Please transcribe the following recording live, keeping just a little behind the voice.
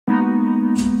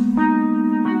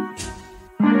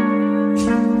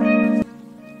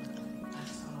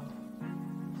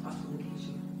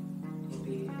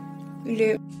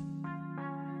do.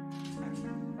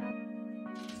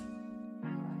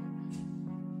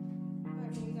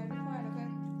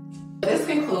 This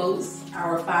concludes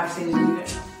our 5 stages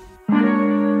unit.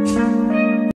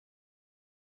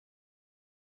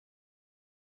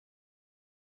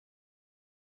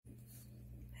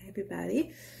 Hey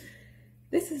everybody,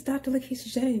 this is Dr.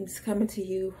 LaKisha James coming to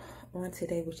you on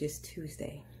today, which is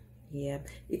Tuesday. Yeah,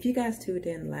 if you guys tuned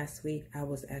in last week, I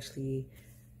was actually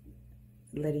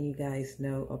letting you guys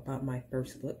know about my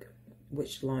first book,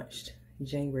 which launched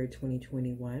January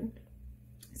 2021.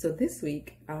 So this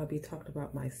week, I'll be talking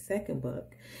about my second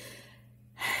book.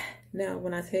 Now,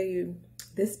 when I tell you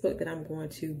this book that I'm going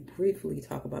to briefly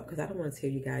talk about, because I don't want to tell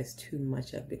you guys too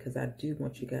much of it, because I do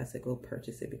want you guys to go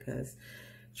purchase it, because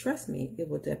trust me, it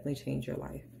will definitely change your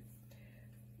life.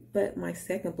 But my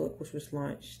second book, which was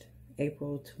launched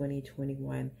April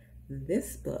 2021,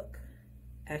 this book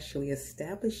actually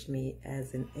established me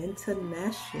as an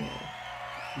international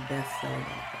best-selling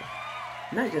author.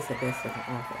 Not just a best-selling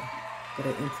author, but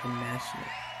an international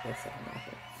best-selling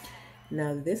author.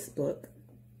 Now, this book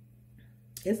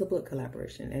is a book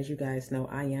collaboration. As you guys know,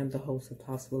 I am the host of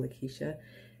Talks with LaKisha,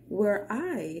 where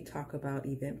I talk about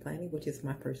event planning, which is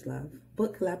my first love,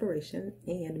 book collaboration,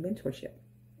 and mentorship.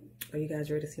 Are you guys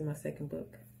ready to see my second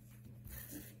book?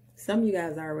 Some of you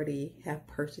guys already have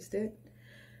purchased it,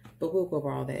 but we'll go over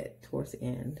all that towards the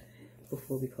end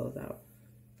before we close out.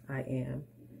 I am.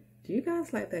 Do you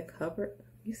guys like that cover?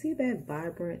 You see that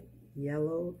vibrant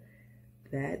yellow?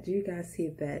 Do you guys see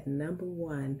that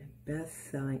 #1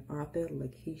 best-selling author,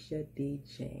 LaKisha D.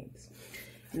 James?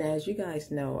 Now, as you guys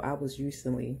know, I was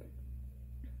recently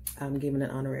given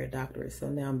an honorary doctorate, so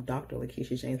now I'm Dr.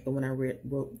 LaKisha James. But when I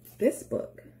wrote this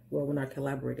book, well, when I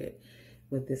collaborated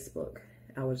with this book,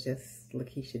 I was just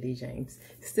LaKisha D. James.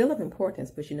 Still of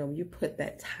importance, but you know, when you put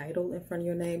that title in front of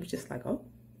your name, it's just like, oh,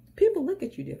 people look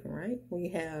at you different, right? When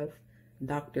you have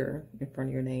doctor in front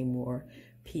of your name or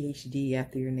PhD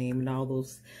after your name and all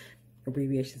those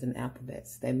abbreviations and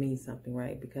alphabets, that means something,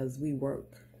 right? Because we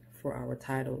work for our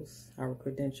titles, our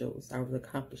credentials, our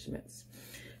accomplishments.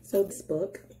 So this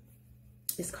book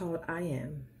is called I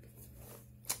Am.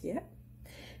 Yeah.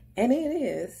 And it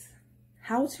is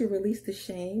how to release the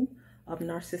shame of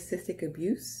narcissistic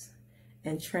abuse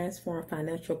and transform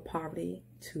financial poverty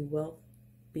to wealth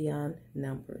beyond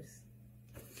numbers.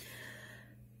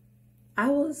 I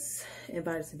was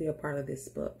invited to be a part of this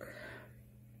book.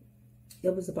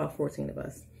 It was about 14 of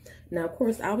us. Now, of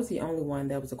course, I was the only one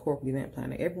that was a corporate event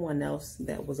planner. Everyone else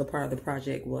that was a part of the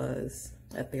project was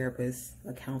a therapist,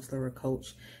 a counselor, a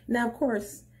coach. Now, of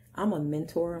course, I'm a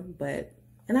mentor,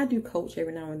 and I do coach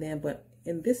every now and then, but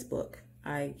in this book,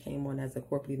 I came on as a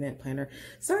corporate event planner.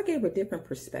 So I gave a different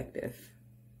perspective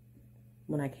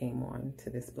when I came on to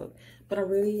this book. But I'm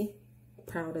really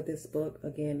proud of this book.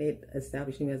 Again, it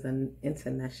established me as an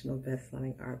international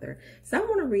best-selling author. So I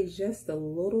want to read just a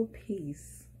little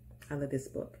piece out of this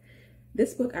book.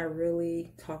 This book, I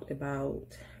really talked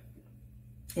about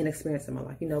an experience in my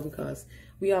life, you know, because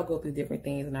we all go through different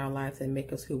things in our lives that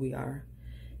make us who we are.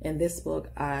 In this book,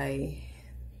 I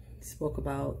spoke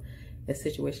about a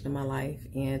situation in my life,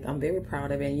 and I'm very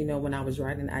proud of it. And you know, when I was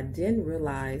writing, I didn't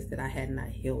realize that I had not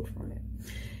healed from it.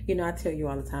 You know, I tell you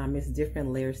all the time, it's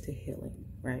different layers to healing,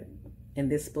 right? And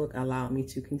this book allowed me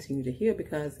to continue to heal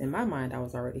because in my mind, I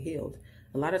was already healed.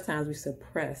 A lot of times we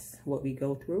suppress what we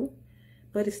go through,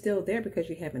 but it's still there because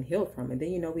you haven't healed from it.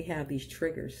 Then, you know, we have these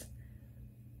triggers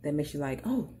that makes you like,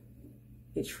 oh,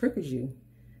 it triggers you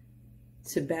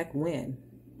to back when,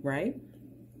 right?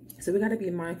 So we got to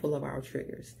be mindful of our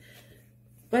triggers.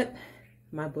 But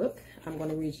my book, I'm going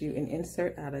to read you an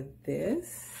insert out of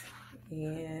this.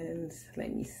 And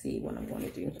let me see what I'm going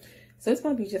to do. So it's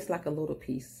going to be just like a little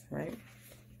piece, right?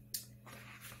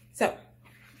 So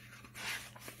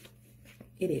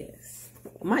it is.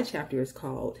 My chapter is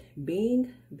called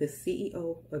Being the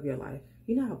CEO of Your Life.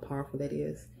 You know how powerful that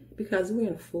is? Because we're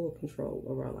in full control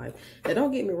of our life. Now,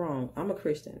 don't get me wrong. I'm a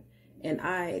Christian. And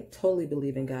I totally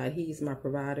believe in God. He's my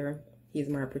provider. He's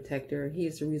my protector.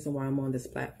 He's the reason why I'm on this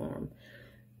platform.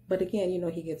 But again, you know,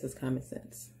 he gives us common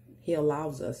sense. He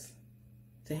allows us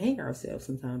to hang ourselves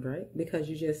sometimes, right? Because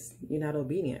you're not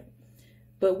obedient.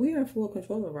 But we are in full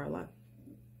control of our life.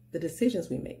 The decisions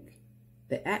we make,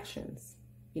 the actions,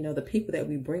 you know, the people that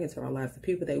we bring into our lives, the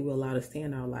people that we allow to stay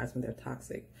in our lives when they're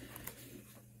toxic.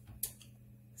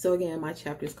 So again, my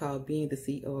chapter is called Being the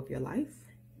CEO of Your Life.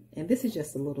 And this is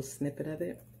just a little snippet of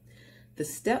it. The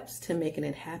steps to making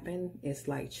it happen is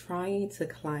like trying to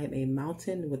climb a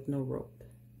mountain with no rope.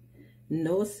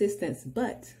 No assistance,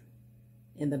 but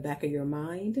in the back of your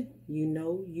mind, you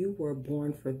know you were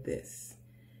born for this.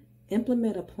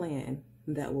 Implement a plan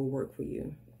that will work for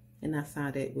you. And I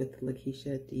signed it with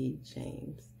LaKisha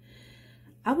James.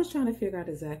 I was trying to figure out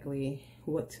exactly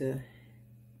what to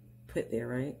put there,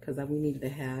 right? Because we needed to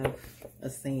have a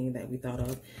saying that we thought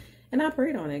of. And I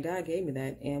prayed on it. God gave me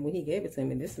that. And when he gave it to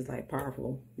me, this is like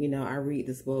powerful. You know, I read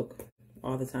this book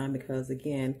all the time because,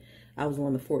 again, I was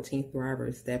one of the 14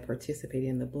 thrivers that participated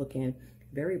in the book, and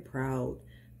very proud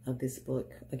of this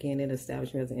book. Again, it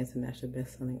established me as an international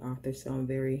best-selling author, so I'm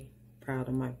very proud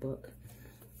of my book.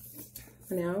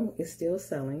 Now, it's still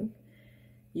selling.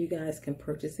 You guys can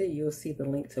purchase it. You'll see the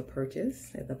link to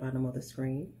purchase at the bottom of the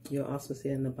screen. You'll also see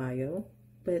it in the bio.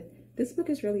 But this book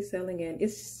is really selling, and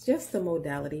it's just a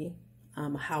modality,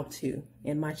 how to.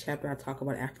 In my chapter, I talk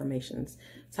about affirmations,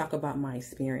 talk about my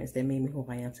experience that made me who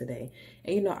I am today.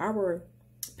 And you know, our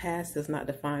past does not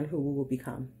define who we will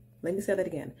become. Let me say that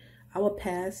again. Our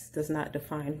past does not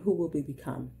define who will we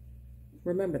become.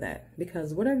 Remember that,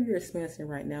 because whatever you're experiencing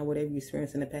right now, whatever you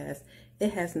experienced in the past,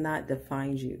 it has not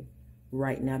defined you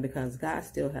right now, because God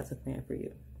still has a plan for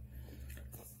you.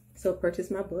 So purchase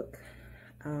my book.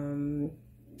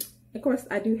 Of course,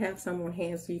 I do have some on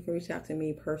hand, so you can reach out to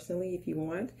me personally if you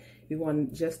want. If you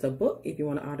want just a book, if you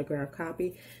want an autographed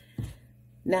copy.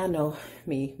 Now, I know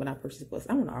me, when I purchase books,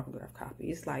 I want an autographed copy.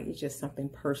 It's just something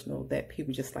personal that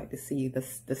people just like to see the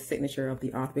signature of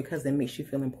the author, because it makes you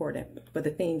feel important. But the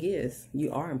thing is,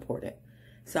 you are important.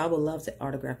 So I would love to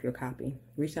autograph your copy.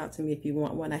 Reach out to me if you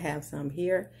want one. I have some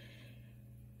here.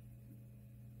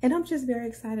 And I'm just very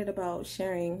excited about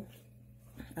sharing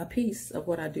a piece of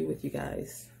what I do with you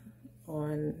guys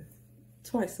on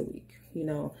twice a week. You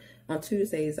know, on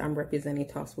Tuesdays, I'm representing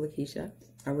Talks with LaKisha.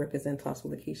 I represent Talks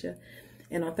with LaKisha.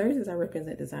 And on Thursdays, I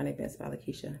represent Design Events by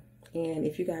LaKisha. And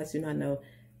if you guys do not know,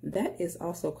 that is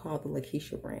also called the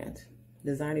LaKisha brand.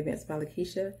 Design Events by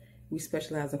LaKisha. We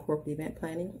specialize in corporate event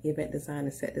planning, event design,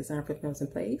 and set design for films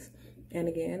and plays. And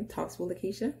again, Talks with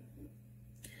LaKisha.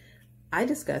 I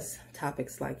discuss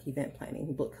topics like event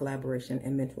planning, book collaboration,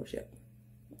 and mentorship.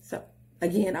 So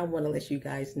again, I want to let you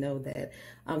guys know that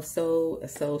I'm so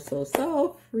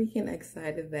freaking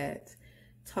excited that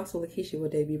Talks with LaKisha will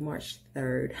debut March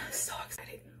 3rd. So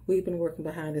excited. We've been working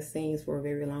behind the scenes for a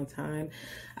very long time.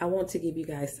 I want to give you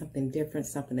guys something different,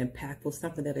 something impactful,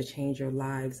 something that'll change your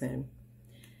lives. And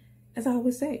as I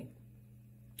always say,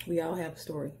 we all have a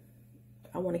story.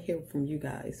 I want to hear from you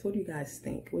guys. What do you guys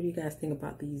think? What do you guys think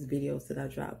about these videos that I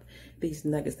drop, these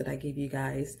nuggets that I give you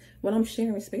guys when I'm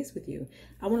sharing space with you?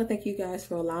 I want to thank you guys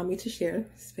for allowing me to share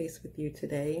space with you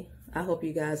today. I hope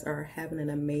you guys are having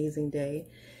an amazing day.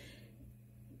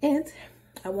 And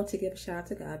I want to give a shout out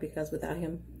to God, because without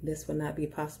him, this would not be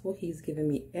possible. He's given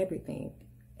me everything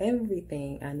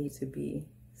I need to be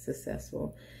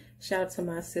successful. Shout out to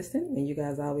my assistant. And you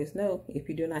guys always know, if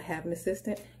you do not have an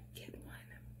assistant, get one.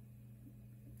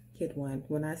 Get one.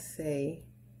 When I say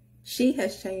she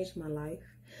has changed my life,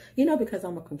 you know, because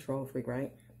I'm a control freak,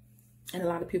 right? And a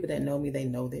lot of people that know me, they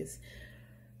know this.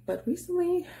 But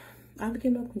recently, I've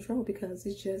given up control, because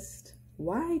it's just,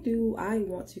 why do I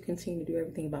want to continue to do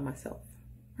everything by myself,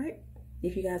 right?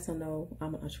 If you guys don't know,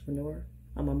 I'm an entrepreneur.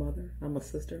 I'm a mother. I'm a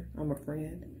sister. I'm a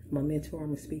friend. I'm a mentor.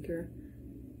 I'm a speaker.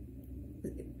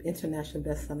 International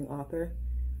best-selling author.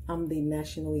 I'm the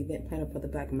national event planner for the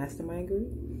Black Mastermind Group.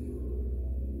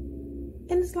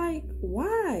 And it's like,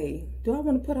 why do I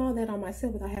want to put all that on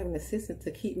myself without having an assistant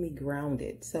to keep me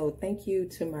grounded? So thank you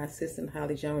to my assistant,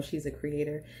 Holly Jones. She's a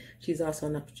creator. She's also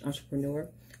an entrepreneur.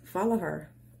 Follow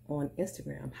her on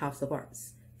Instagram, House of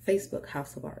Arts, Facebook,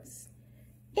 House of Arts.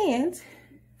 And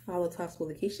follow Talks with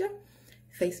LaKisha,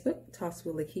 Facebook, Talks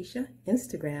with LaKisha,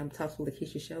 Instagram, Talks with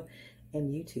LaKisha Show,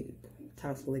 and YouTube,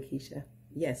 Talks with LaKisha.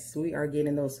 Yes, we are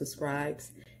getting those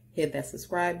subscribes. Hit that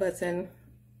subscribe button.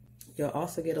 You'll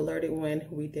also get alerted when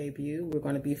we debut. We're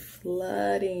going to be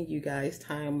flooding you guys'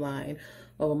 timeline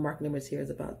of marketing materials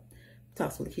about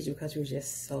Talks with LaKisha, because we're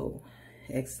just so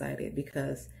excited,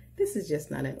 because this is just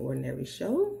not an ordinary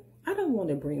show. I don't want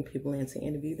to bring people in to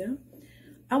interview them.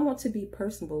 I want to be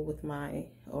personable with my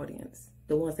audience.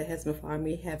 The ones that has been following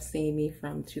me have seen me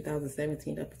from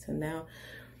 2017 up until now.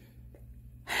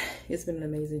 It's been an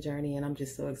amazing journey, and I'm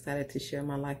just so excited to share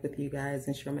my life with you guys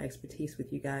and share my expertise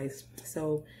with you guys.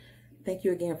 So thank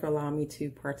you again for allowing me to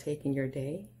partake in your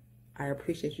day. I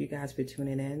appreciate you guys for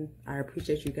tuning in. I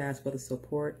appreciate you guys for the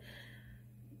support.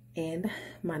 And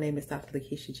my name is Dr.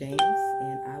 LaKisha James,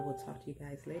 and I will talk to you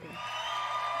guys later.